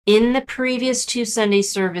In the previous two Sunday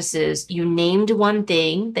services, you named one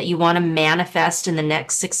thing that you want to manifest in the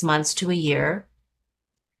next 6 months to a year.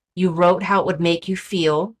 You wrote how it would make you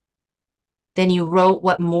feel. Then you wrote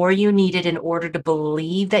what more you needed in order to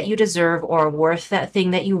believe that you deserve or are worth that thing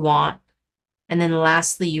that you want. And then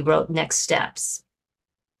lastly, you wrote next steps,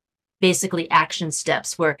 basically action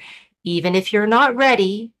steps, where even if you're not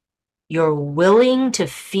ready, you're willing to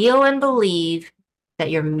feel and believe that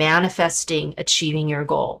you're manifesting achieving your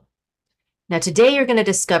goal. Now, today you're going to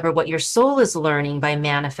discover what your soul is learning by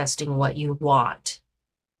manifesting what you want.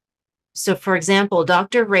 So, for example,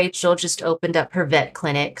 Dr. Rachel just opened up her vet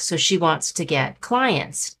clinic, so she wants to get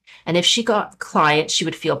clients. And if she got clients, she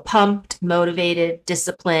would feel pumped, motivated,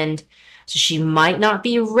 disciplined. So she might not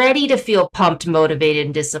be ready to feel pumped, motivated,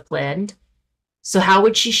 and disciplined. So how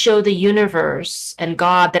would she show the universe and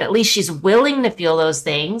God that at least she's willing to feel those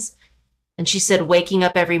things? And she said, waking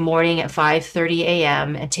up every morning at 5:30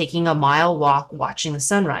 a.m. and taking a mile walk, watching the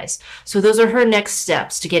sunrise. So those are her next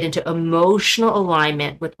steps to get into emotional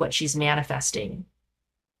alignment with what she's manifesting.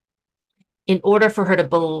 In order for her to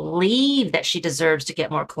believe that she deserves to get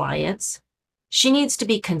more clients, she needs to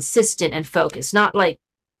be consistent and focused, not like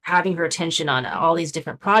having her attention on all these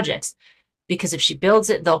different projects, because if she builds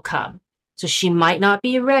it, they'll come. So she might not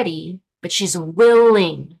be ready, but she's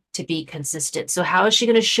willing to be consistent. So how is she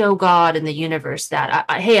going to show God and the universe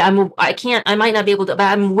that, hey, I might not be able to, but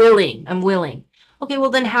I'm willing. Okay, well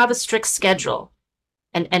then have a strict schedule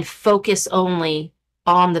and focus only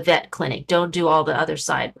on the vet clinic. Don't do all the other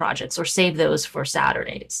side projects or save those for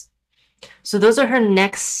Saturdays. So those are her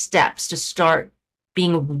next steps to start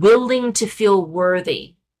being willing to feel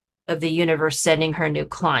worthy of the universe sending her new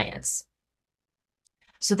clients.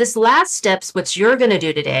 So this last step's what you're going to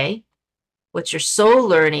do today, what your soul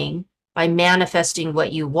learning by manifesting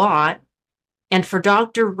what you want. And for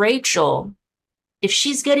Dr. Rachel, if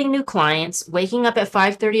she's getting new clients, waking up at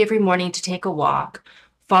 5:30 every morning to take a walk,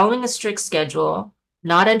 following a strict schedule,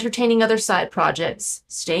 not entertaining other side projects,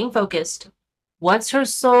 staying focused, what's her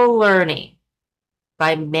soul learning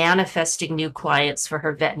by manifesting new clients for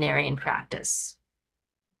her veterinarian practice?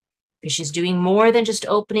 Because she's doing more than just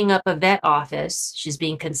opening up a vet office. She's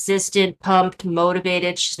being consistent, pumped,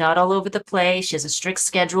 motivated. She's not all over the place. She has a strict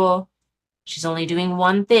schedule. She's only doing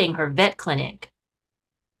one thing, her vet clinic.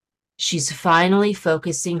 She's finally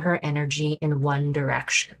focusing her energy in one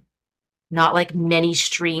direction, not like many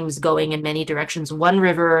streams going in many directions, one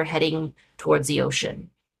river heading towards the ocean.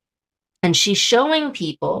 And she's showing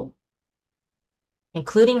people,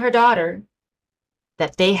 including her daughter,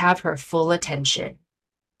 that they have her full attention.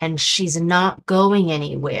 And she's not going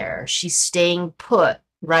anywhere. She's staying put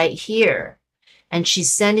right here. And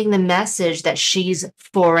she's sending the message that she's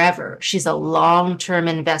forever. She's a long-term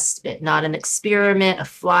investment, not an experiment, a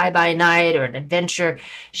fly-by-night, or an adventure.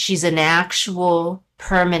 She's an actual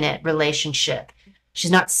permanent relationship. She's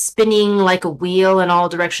not spinning like a wheel in all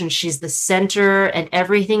directions. She's the center, and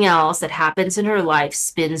everything else that happens in her life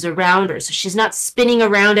spins around her. So she's not spinning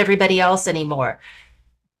around everybody else anymore.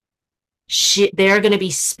 They're going to be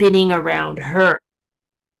spinning around her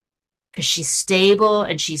because she's stable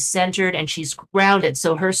and she's centered and she's grounded.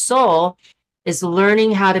 So her soul is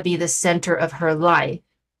learning how to be the center of her life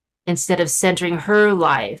instead of centering her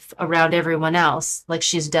life around everyone else like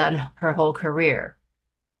she's done her whole career.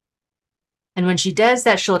 And when she does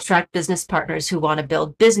that, she'll attract business partners who want to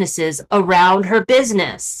build businesses around her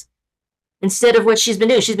business. Instead of what she's been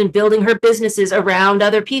doing, she's been building her businesses around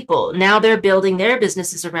other people. Now they're building their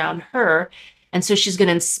businesses around her. And so she's going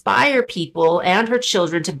to inspire people and her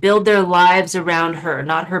children to build their lives around her,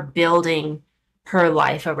 not her building her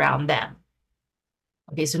life around them.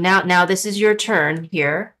 Okay, so now this is your turn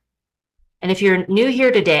here. And if you're new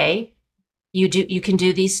here today, you can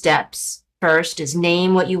do these steps. First is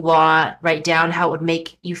name what you want, write down how it would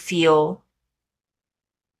make you feel,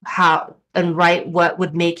 and write what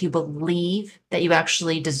would make you believe that you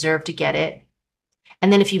actually deserve to get it.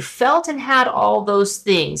 And then if you felt and had all those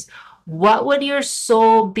things, what would your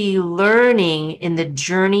soul be learning in the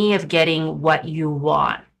journey of getting what you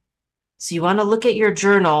want? So you want to look at your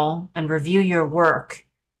journal and review your work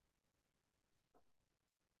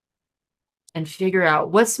and figure out,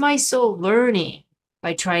 what's my soul learning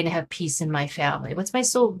by trying to have peace in my family? What's my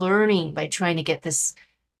soul learning by trying to get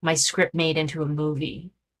my script made into a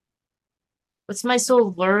movie? What's my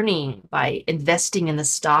soul learning by investing in the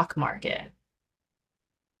stock market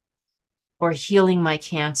or healing my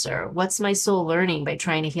cancer? What's my soul learning by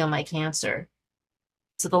trying to heal my cancer?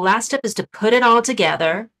 So the last step is to put it all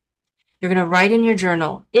together. You're going to write in your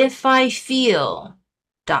journal, if I feel ...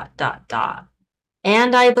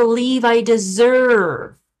 and I believe I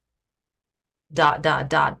deserve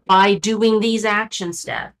by doing these action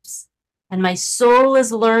steps, and my soul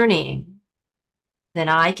is learning, then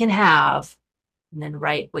I can have, and then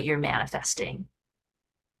write what you're manifesting.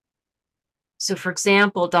 So for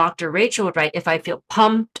example, Dr. Rachel would write, if I feel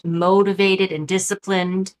pumped, motivated, and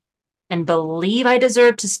disciplined, and believe I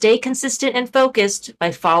deserve to stay consistent and focused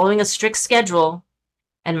by following a strict schedule,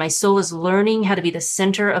 and my soul is learning how to be the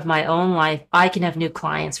center of my own life, I can have new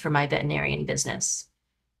clients for my veterinarian business.